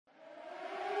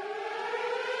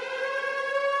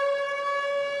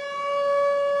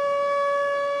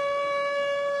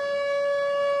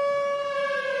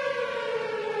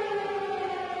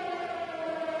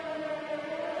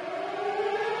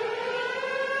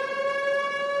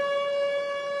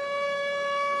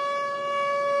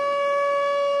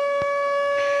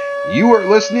You are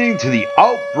listening to the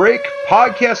Outbreak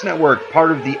Podcast Network, part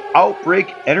of the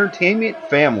Outbreak Entertainment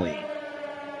family.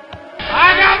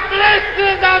 I got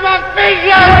blisters on my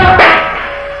fingers!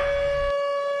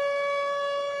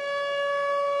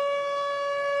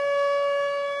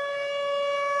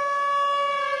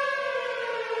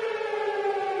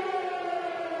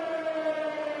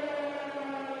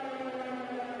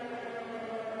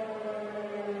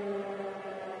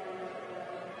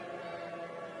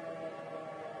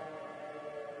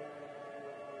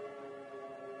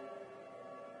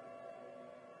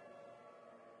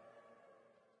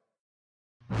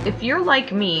 If you're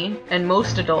like me, and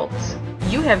most adults,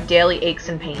 you have daily aches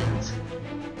and pains.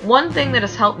 One thing that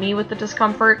has helped me with the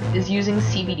discomfort is using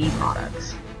CBD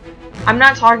products. I'm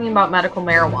not talking about medical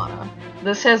marijuana.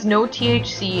 This has no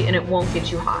THC and it won't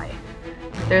get you high.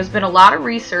 There's been a lot of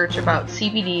research about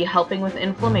CBD helping with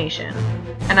inflammation,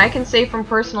 and I can say from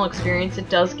personal experience it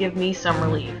does give me some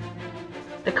relief.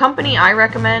 The company I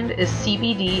recommend is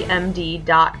CBDMD.com.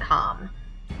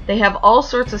 They have all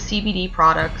sorts of CBD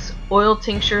products, oil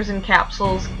tinctures and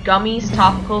capsules, gummies,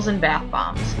 topicals, and bath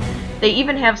bombs. They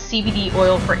even have CBD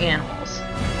oil for animals.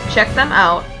 Check them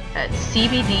out at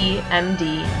CBDMD.com.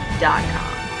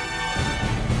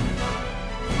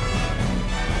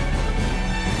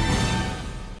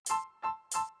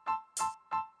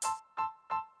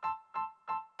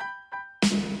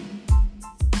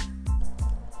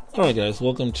 Alright guys,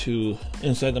 welcome to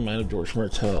Inside the Mind of George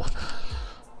Martell.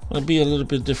 I'm going to be a little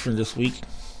bit different this week.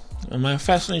 My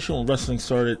fascination with wrestling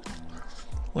started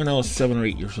when I was 7 or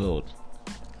 8 years old.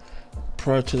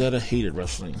 Prior to that, I hated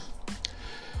wrestling.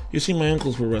 You see, my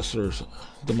uncles were wrestlers,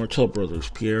 the Martell brothers,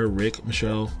 Pierre, Rick,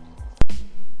 Michelle.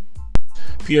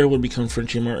 Pierre would become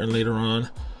Frenchie Martin later on,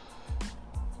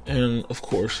 and of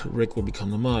course, Rick would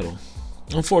become the model.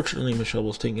 Unfortunately, Michelle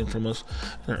was taken from us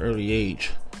at an early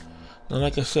age. Now,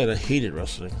 like I said, I hated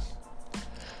wrestling.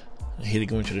 I hated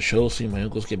going to the show, seeing my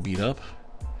uncles get beat up.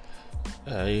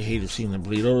 I hated seeing them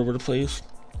bleed all over the place.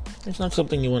 It's not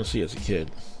something you want to see as a kid.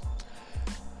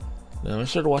 Now, I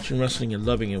started watching wrestling and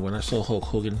loving it when I saw Hulk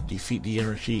Hogan defeat the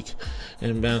Iron Sheik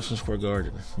in Madison Square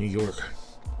Garden, New York.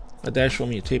 My dad showed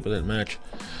me a tape of that match,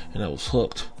 and I was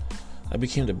hooked. I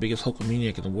became the biggest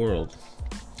Hulkamaniac in the world.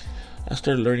 I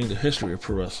started learning the history of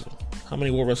pro wrestling, how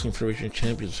many World Wrestling Federation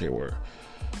champions there were,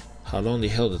 how long they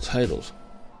held the titles,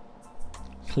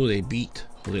 who they beat,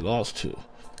 who they lost to.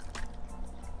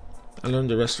 I learned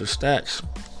the wrestlers' stats,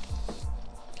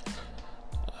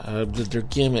 their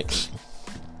gimmicks,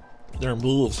 their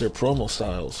moves, their promo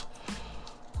styles.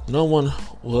 No one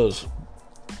was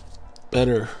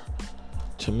better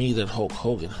to me than Hulk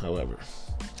Hogan, however.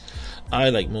 I,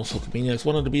 like most Hulkamaniacs,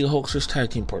 wanted to be the Hulkster's tag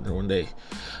team partner one day.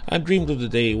 I dreamed of the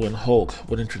day when Hulk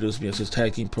would introduce me as his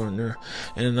tag team partner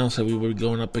and announce that we would be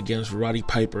going up against Roddy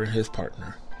Piper and his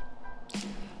partner.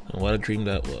 And what a dream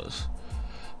that was.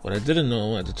 What I didn't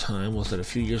know at the time was that a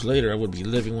few years later I would be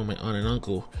living with my aunt and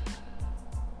uncle,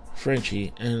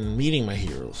 Frenchie, and meeting my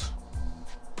heroes.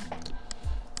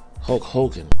 Hulk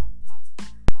Hogan,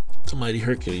 the Mighty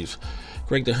Hercules,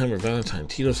 Greg the Hammer Valentine,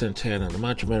 Tito Santana, the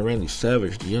Macho Man Randy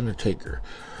Savage, The Undertaker,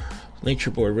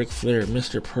 Nature Boy Ric Flair,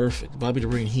 Mr. Perfect, Bobby the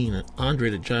Brain Heenan, Andre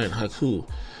the Giant, Haku,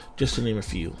 just to name a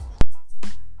few.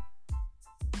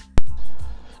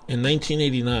 In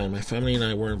 1989, my family and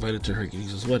I were invited to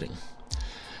Hercules' wedding.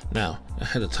 Now, I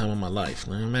had the time of my life.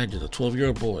 Now imagine a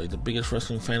 12-year-old boy, the biggest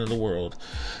wrestling fan in the world,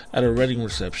 at a wedding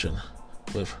reception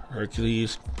with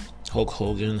Hercules, Hulk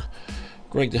Hogan,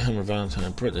 Greg the Hammer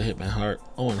Valentine, Bret the Hitman Hart,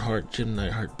 Owen Hart, Jim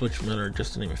Neidhart, Butch Miller,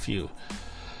 just to name a few.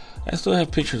 I still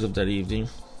have pictures of that evening.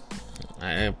 I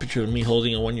have a picture of me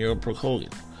holding a 1-year-old Brooke Hogan.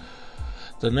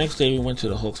 The next day we went to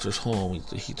the Hulkster's home.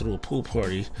 He threw a pool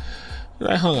party. And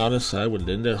I hung out inside with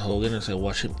Linda and Hogan as I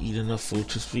watched him eat enough food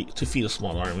to feed a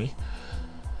small army.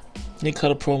 He cut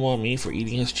a promo on me for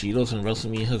eating his Cheetos and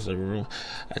wrestling me in his living room.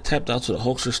 I tapped out to the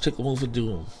Hulkster's Tickle Move of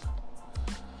Doom.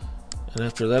 And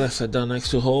after that, I sat down next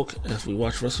to Hulk as we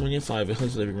watched WrestleMania 5 in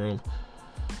his living room.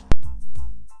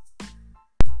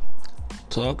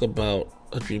 Talk about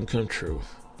a dream come true.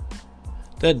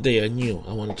 That day I knew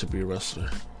I wanted to be a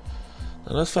wrestler.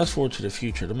 Now let's fast forward to the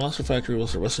future. The Monster Factory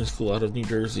was a wrestling school out of New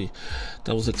Jersey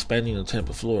that was expanding to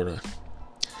Tampa, Florida.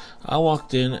 I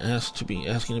walked in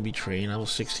asking to be trained. I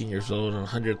was 16 years old and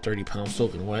 130 pounds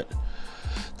soaking wet.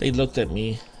 They looked at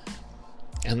me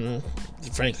and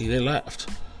frankly they laughed.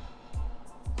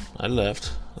 I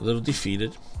left, a little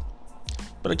defeated,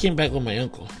 but I came back with my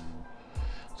uncle.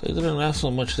 They didn't laugh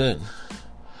so much then.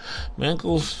 My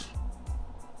uncle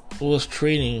was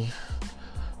training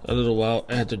a little while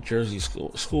at the Jersey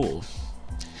school.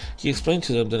 He explained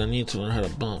to them that I needed to learn how to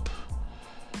bump,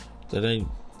 that I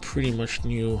pretty much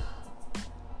knew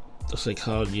the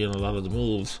psychology and a lot of the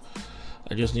moves.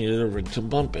 I just needed a ring to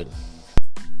bump in.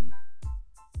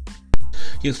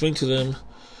 He explained to them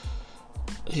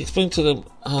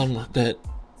that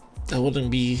I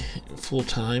wouldn't be full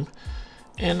time.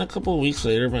 And a couple of weeks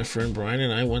later, my friend Brian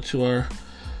and I went to our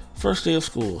first day of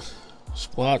school.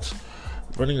 Squats,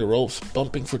 running the ropes,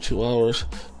 bumping for 2 hours,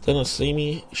 then a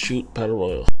semi-shoot battle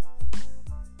royal.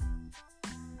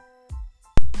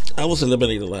 I was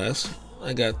eliminated last.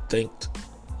 I got up,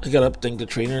 thanked the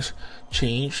trainers,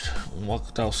 changed,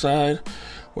 walked outside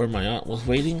where my aunt was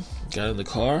waiting, got in the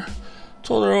car,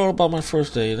 told her all about my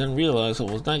first day, then realized I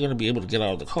was not going to be able to get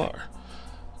out of the car.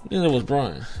 Neither was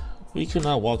Brian. We could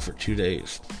not walk for 2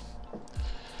 days.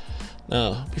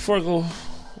 Now, before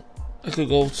I could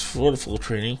go for the full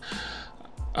training,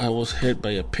 I was hit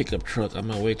by a pickup truck on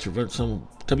my way to rent some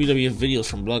WWF videos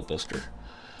from Blockbuster.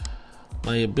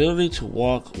 My ability to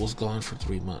walk was gone for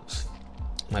 3 months.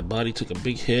 My body took a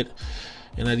big hit,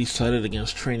 and I decided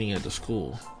against training at the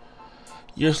school.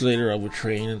 Years later, I would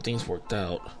train, and things worked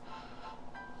out.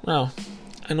 Now,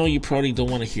 I know you probably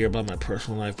don't want to hear about my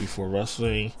personal life before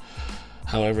wrestling.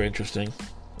 However interesting,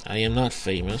 I am not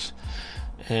famous,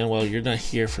 and while you're not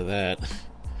here for that,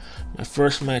 my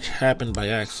first match happened by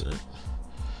accident.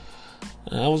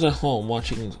 I was at home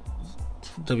watching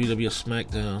WWF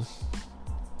SmackDown,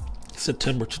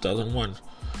 September 2001.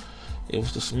 It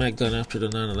was the SmackDown after the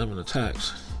 9/11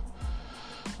 attacks.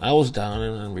 I was down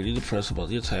and really depressed about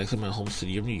the attacks in my home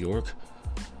city of New York,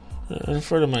 and a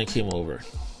friend of mine came over.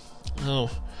 Now,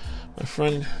 my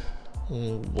friend,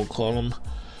 we'll call him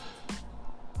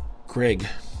Greg.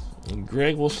 And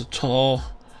Greg was a tall,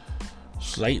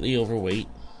 slightly overweight,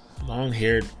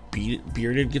 long-haired,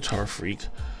 bearded guitar freak.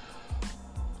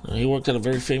 He worked at a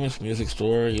very famous music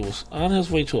store. He was on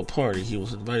his way to a party he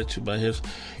was invited to by his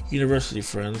university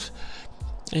friends.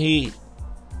 And he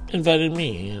invited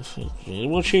me.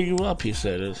 We'll cheer you up, he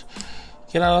said.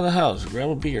 Get out of the house, grab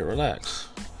a beer, relax.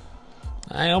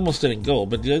 I almost didn't go,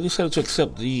 but I decided to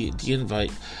accept the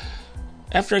invite.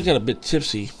 After I got a bit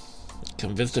tipsy,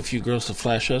 convinced a few girls to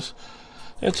flash us,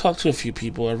 and talked to a few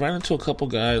people, I ran into a couple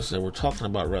guys that were talking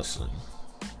about wrestling.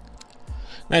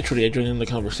 Naturally, I joined in the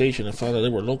conversation and found that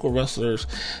there were local wrestlers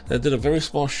that did a very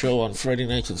small show on Friday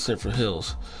nights in Cypress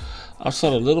Hills,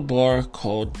 outside a little bar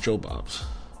called Joe Bob's.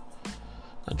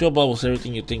 Now, Joe Bob was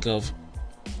everything you think of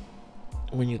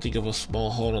when you think of a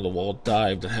small hole-in-the-wall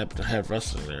dive that happened to have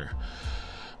wrestling there.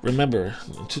 Remember,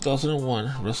 in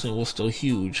 2001, wrestling was still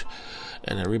huge,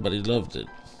 and everybody loved it.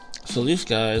 So these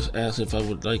guys asked if I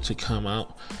would like to come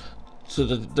out to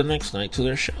the next night to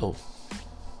their show.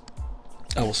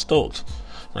 I was stoked.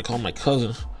 I called my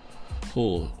cousin,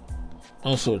 who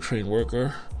also a trained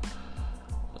worker,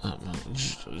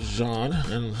 John,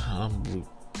 and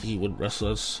he would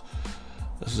wrestle us.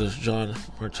 This is John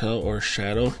Martel, or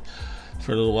Shadow,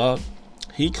 for a little while.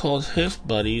 He called his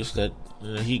buddies that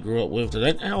he grew up with,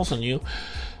 that I also knew,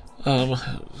 a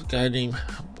guy named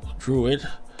Druid,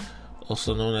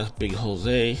 also known as Big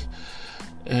Jose,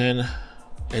 and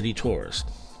Eddie Torres.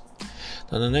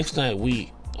 Now the next night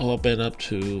we all been up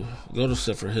to go to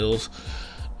Cypress Hills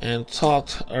and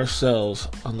talked ourselves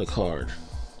on the card.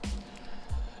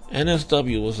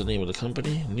 NSW was the name of the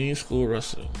company, New School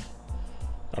Wrestling.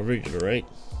 Original, right?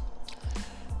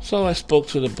 So I spoke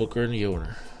to the booker and the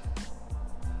owner.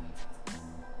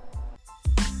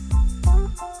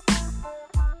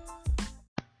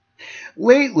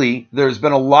 Lately, there's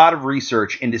been a lot of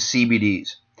research into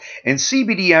CBDs, and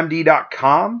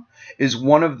CBDMD.com is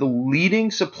one of the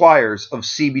leading suppliers of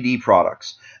CBD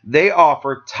products. They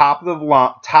offer top of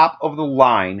the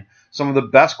line some of the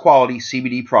best quality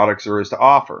CBD products there is to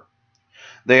offer.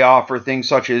 They offer things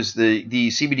such as the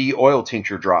CBD oil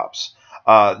tincture drops,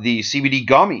 the CBD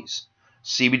gummies,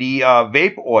 CBD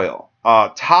vape oil,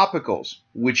 topicals,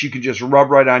 which you can just rub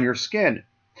right on your skin.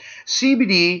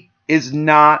 CBD is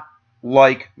not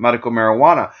like medical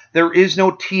marijuana. There is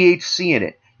no THC in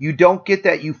it. You don't get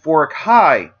that euphoric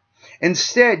high.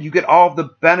 Instead, you get all of the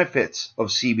benefits of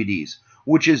CBDs,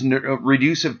 which is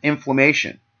reduce of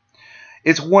inflammation.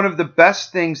 It's one of the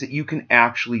best things that you can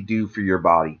actually do for your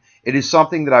body. It is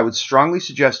something that I would strongly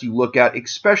suggest you look at,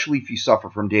 especially if you suffer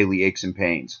from daily aches and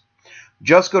pains.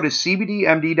 Just go to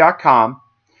CBDMD.com,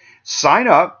 sign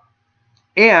up,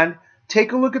 and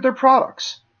take a look at their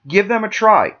products. Give them a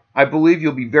try. I believe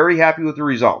you'll be very happy with the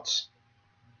results.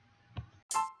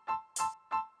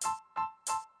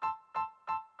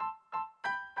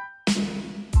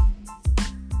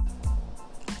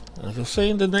 Like I was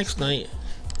saying, the next night,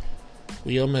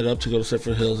 we all met up to go to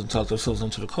Cypress Hills and talked ourselves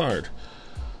onto the card.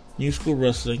 New School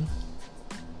Wrestling.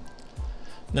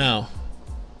 Now,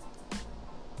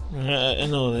 I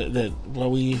know that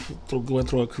while we went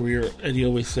through our career, Eddie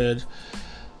always said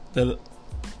that,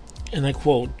 and I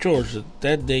quote, "George,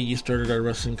 that day you started our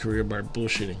wrestling career by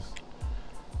bullshitting."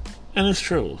 And it's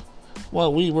true.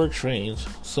 While we were trained,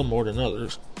 some more than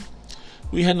others,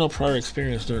 we had no prior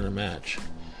experience during a match.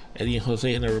 Eddie and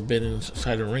Jose had never been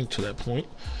inside a ring to that point.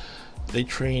 They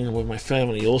trained with my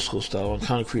family old school style on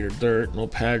concrete or dirt, no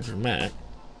pads or mat.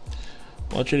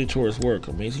 Watch Eddie Torres work,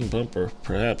 amazing bumper,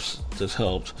 perhaps this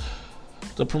helped.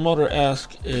 The promoter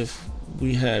asked if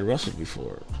we had wrestled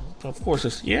before. Of course, I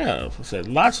said,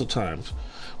 lots of times.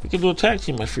 We can do a tag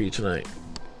team match for you tonight.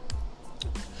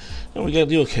 And we got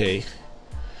the okay.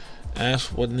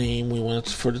 Asked what name we wanted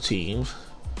for the teams.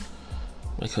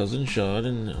 My cousin John,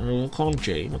 we'll call him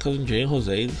Jay. My cousin Jay and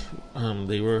Jose,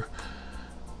 they were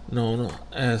known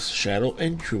as Shadow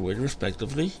and Druid,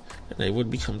 respectively, and they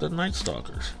would become the Night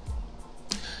Stalkers.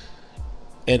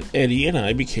 And Eddie and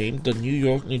I became the New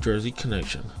York, New Jersey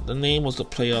Connection. The name was to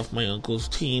play off my uncle's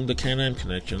team, the Can-Am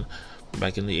Connection,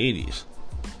 back in the 80s.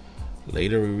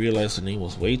 Later, we realized the name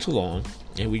was way too long,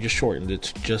 and we just shortened it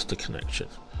to just the Connection.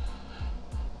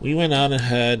 We went out and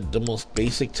had the most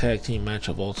basic tag team match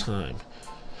of all time,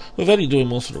 with Eddie doing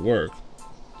most of the work.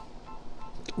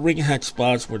 The ring had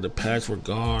spots where the pads were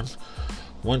gone.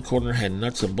 One corner had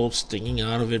nuts and bolts sticking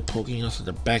out of it, poking us in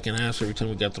the back and ass every time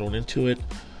we got thrown into it.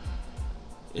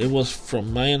 It was,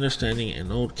 from my understanding, an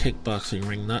old kickboxing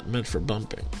ring not meant for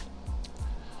bumping.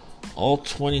 All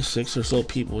 26 or so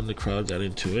people in the crowd got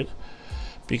into it,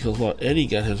 because while Eddie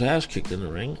got his ass kicked in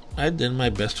the ring, I did my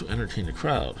best to entertain the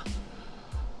crowd.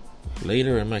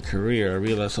 Later in my career, I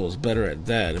realized I was better at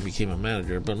that and became a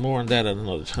manager, but more on that at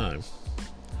another time.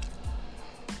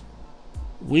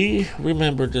 We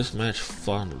remember this match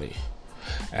fondly,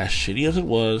 as shitty as it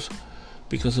was,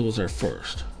 because it was our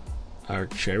first. Our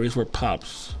cherries were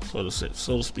pops, so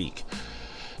to speak,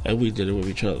 and we did it with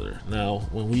each other. Now,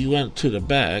 when we went to the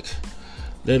back,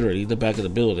 literally the back of the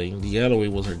building, the alleyway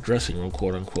was our dressing room,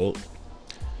 quote unquote,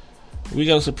 we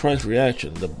got a surprise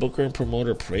reaction. The booker and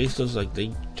promoter praised us like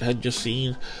they had just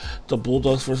seen the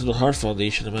Bulldogs versus the Hart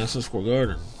Foundation in Madison Square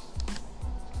Garden.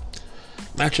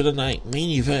 Match of the night,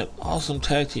 main event, awesome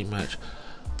tag team match.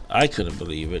 I couldn't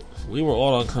believe it. We were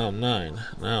all on Cloud 9.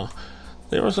 Now,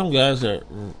 there were some guys that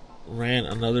ran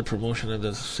another promotion at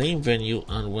the same venue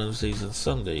on Wednesdays and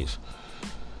Sundays.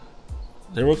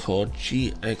 They were called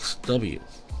GXW,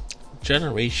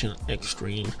 Generation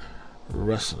Extreme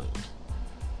Wrestling,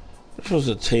 which was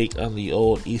a take on the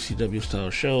old ECW style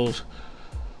shows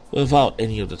without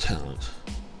any of the talent,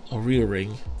 a real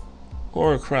ring,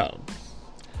 or a crowd.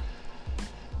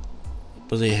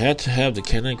 But they had to have the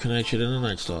Can-Am Connection and the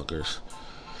Night Stalkers.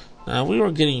 Now, we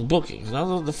were getting bookings.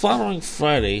 Now, the following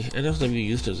Friday, NSW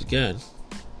used us again,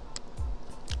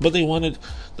 but they wanted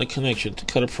the Connection to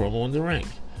cut a promo in the ring.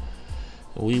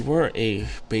 We were a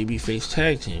babyface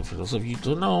tag team. For those of you who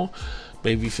don't know,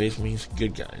 babyface means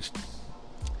good guys.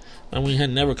 And we had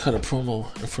never cut a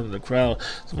promo in front of the crowd.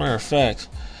 As a matter of fact,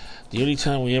 the only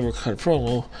time we ever cut a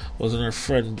promo was in our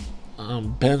friend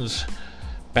Ben's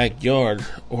backyard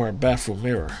or a bathroom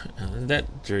mirror, and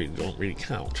that don't really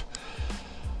count.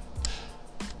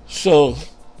 So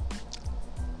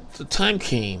the time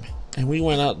came, and we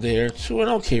went out there to an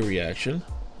okay reaction.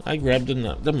 I grabbed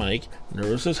the mic,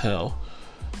 nervous as hell,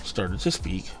 started to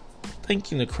speak,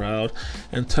 thanking the crowd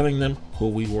and telling them who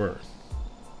we were.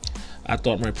 I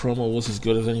thought my promo was as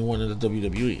good as anyone in the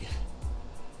WWE.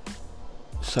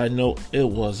 Side note, it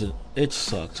wasn't. It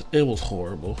sucked. It was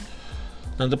horrible.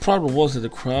 Now, the problem was that the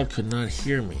crowd could not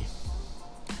hear me.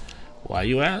 Why,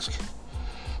 you ask?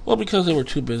 Well, because they were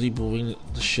too busy booing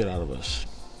the shit out of us.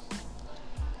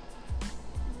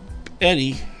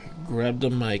 Eddie grabbed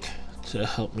the mic to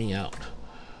help me out.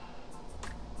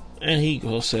 And he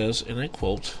says, and I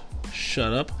quote,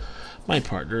 "Shut up, my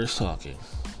partner is talking."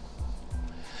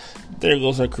 There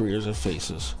goes our careers and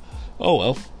faces. Oh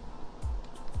well.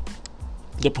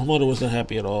 The promoter wasn't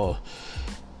happy at all.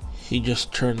 He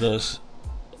just turned us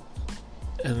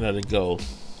and let it go.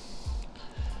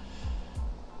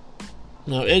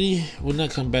 Now, Eddie would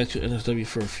not come back to NSW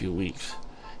for a few weeks.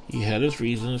 He had his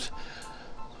reasons.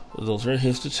 Those are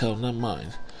his to tell, not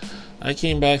mine. I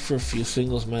came back for a few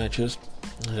singles matches,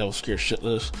 and I was scared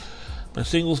shitless. My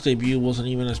singles debut wasn't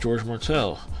even as George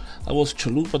Martel. I was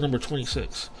Chalupa number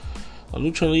 26. A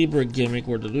lucha libre gimmick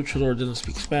where the luchador didn't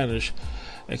speak Spanish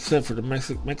except for the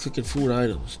Mexican food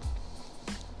items.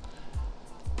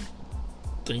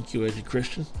 Thank you, Eddie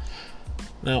Christian.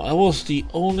 Now, I was the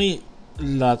only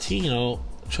Latino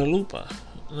chalupa.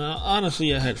 Now,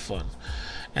 honestly, I had fun.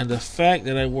 And the fact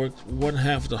that I worked one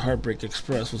half of the Heartbreak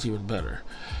Express was even better.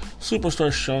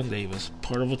 Superstar Sean Davis,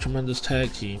 part of a tremendous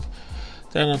tag team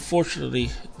that unfortunately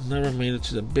never made it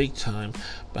to the big time,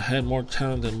 but had more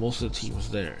talent than most of the teams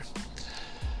there.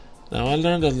 Now, I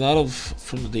learned a lot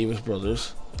from the Davis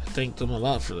brothers. I thank them a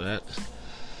lot for that.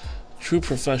 True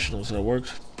professionals. I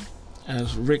worked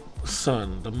as Rick's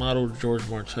son, the model George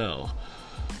Martel.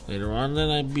 Later on, then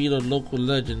I beat a local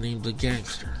legend named The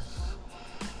Gangster.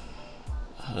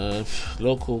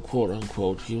 Local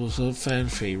quote-unquote. He was a fan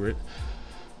favorite.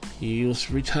 He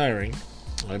was retiring.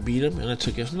 I beat him and I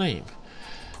took his name.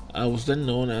 I was then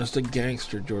known as The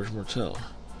Gangster George Martel.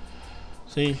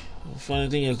 See, the funny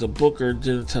thing is the booker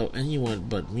didn't tell anyone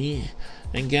but me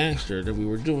and Gangster that we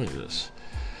were doing this.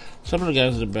 Some of the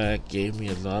guys in the back gave me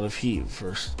a lot of heat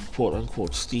for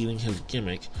quote-unquote stealing his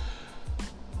gimmick,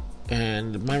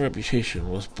 and my reputation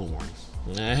was born.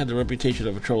 I had the reputation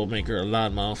of a troublemaker, a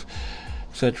loudmouth,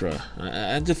 etc.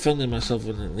 I defended myself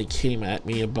when they came at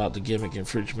me about the gimmick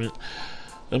infringement.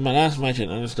 And my last match at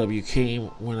NSW came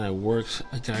when I worked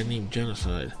a guy named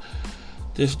Genocide.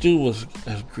 This dude was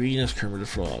as green as Kermit the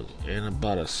Frog and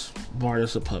about as smart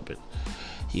as a puppet.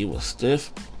 He was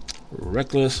stiff,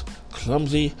 reckless,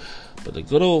 clumsy, but the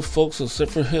good old folks of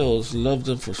Cypher Hills loved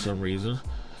him for some reason.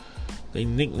 They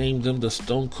nicknamed him the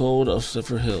Stone Cold of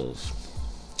Cypher Hills.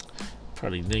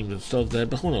 Probably named himself that,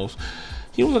 but who knows.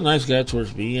 He was a nice guy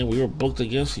towards me, and we were booked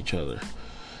against each other.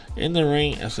 In the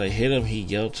ring, as I hit him, he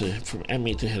yelled at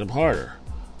me to hit him harder.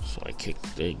 So I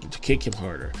to kick him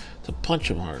harder, to punch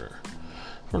him harder.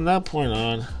 From that point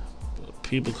on,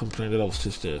 people complained that I was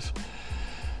too stiff.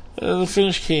 The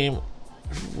finish came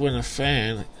when a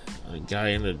fan, a guy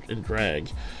in drag,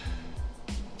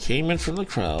 came in from the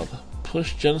crowd,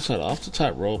 pushed Genocide off the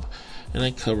top rope, and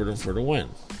I covered him for the win.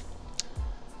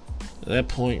 That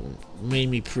point made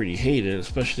me pretty hated,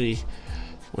 especially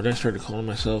when I started calling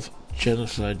myself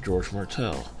Genocide George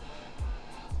Martel.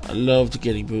 I loved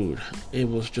getting booed. It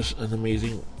was just an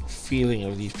amazing feeling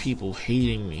of these people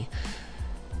hating me.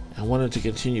 I wanted to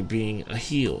continue being a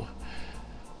heel.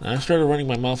 Now, I started running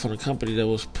my mouth on a company that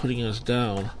was putting us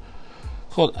down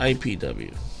called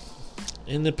IPW,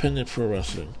 Independent Pro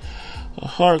Wrestling, a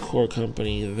hardcore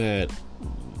company that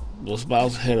was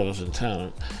miles ahead of us in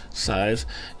talent, size,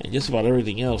 and just about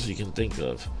everything else you can think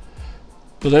of.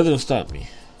 But that didn't stop me.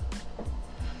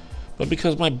 But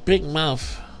because my big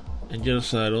mouth and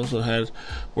Genocide also had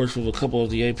worked with a couple of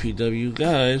the APW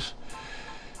guys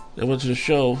that went to the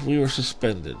show, we were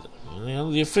suspended.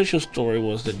 The official story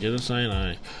was that Genocide and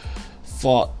I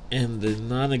fought in the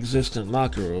non-existent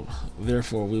locker room,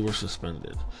 therefore we were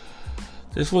suspended.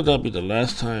 This would not be the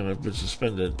last time I've been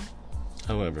suspended,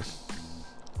 however.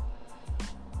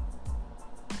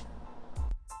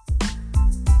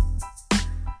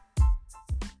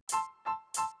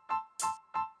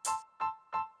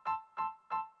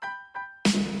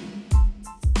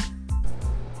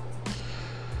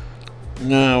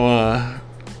 Now,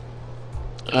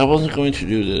 I wasn't going to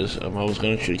do this. I was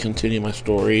going to continue my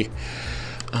story.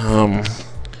 But I'm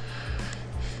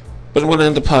going to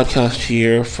end the podcast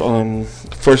here.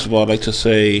 First of all, I'd like to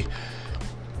say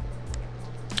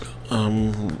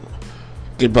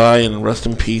goodbye and rest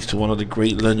in peace to one of the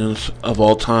great legends of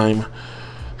all time,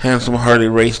 Handsome Harley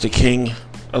Race, the king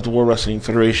of the World Wrestling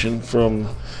Federation from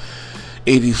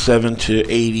 87 to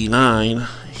 89.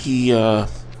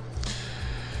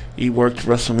 He worked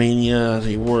WrestleMania,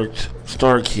 he worked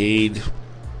Starrcade,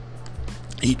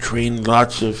 he trained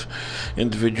lots of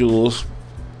individuals,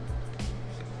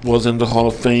 was in the Hall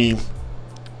of Fame,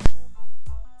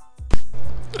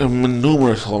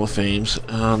 numerous Hall of Fames,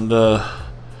 and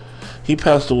he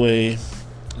passed away,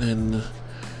 and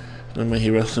may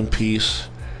he rest in peace.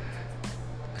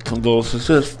 Condolences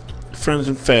to his friends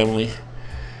and family.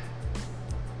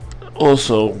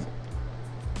 Also,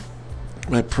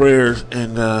 my prayers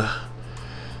and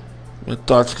my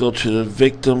thoughts go to the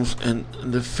victims and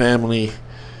the family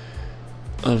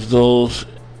of those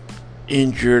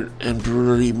injured and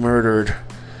brutally murdered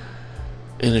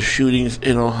in the shootings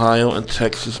in Ohio and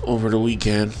Texas over the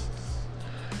weekend.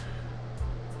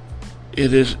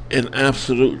 It is an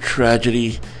absolute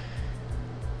tragedy.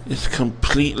 It's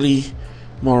completely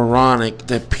moronic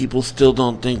that people still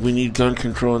don't think we need gun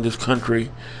control in this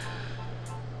country.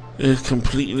 It is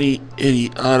completely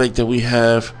idiotic that we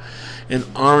have an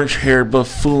orange-haired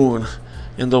buffoon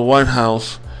in the White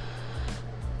House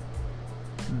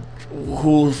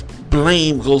whose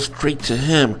blame goes straight to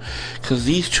him, because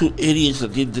these two idiots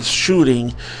that did this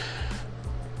shooting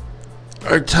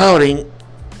are touting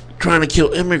trying to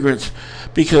kill immigrants,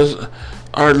 because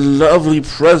Our lovely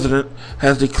president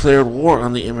has declared war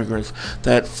on the immigrants.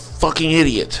 That fucking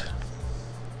idiot.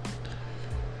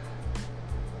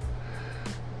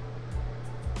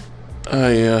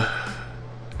 I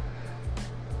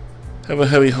have a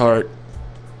heavy heart.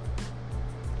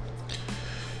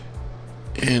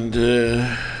 And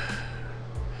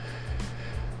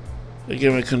I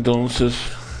give my condolences,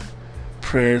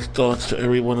 prayers, thoughts to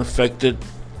everyone affected.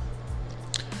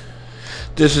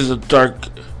 This is a dark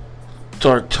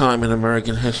time in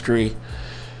American history,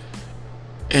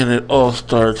 and it all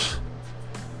starts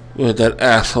with that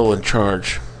asshole in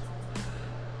charge.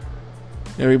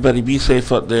 Everybody be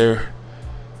safe out there.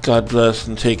 God bless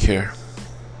and take care.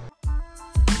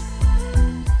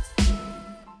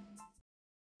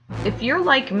 If you're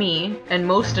like me, and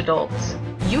most adults,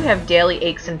 you have daily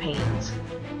aches and pains.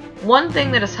 One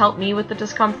thing that has helped me with the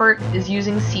discomfort is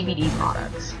using CBD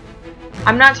products.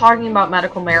 I'm not talking about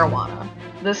medical marijuana.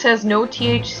 This has no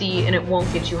THC and it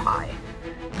won't get you high.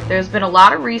 There's been a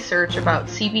lot of research about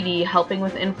CBD helping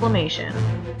with inflammation,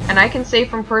 and I can say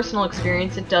from personal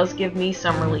experience it does give me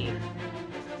some relief.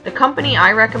 The company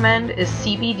I recommend is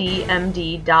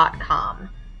CBDMD.com.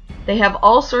 They have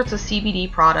all sorts of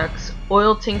CBD products,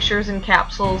 oil tinctures and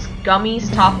capsules, gummies,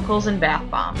 topicals, and bath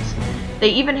bombs. They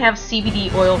even have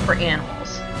CBD oil for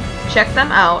animals. Check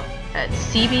them out at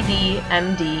CBDMD.com.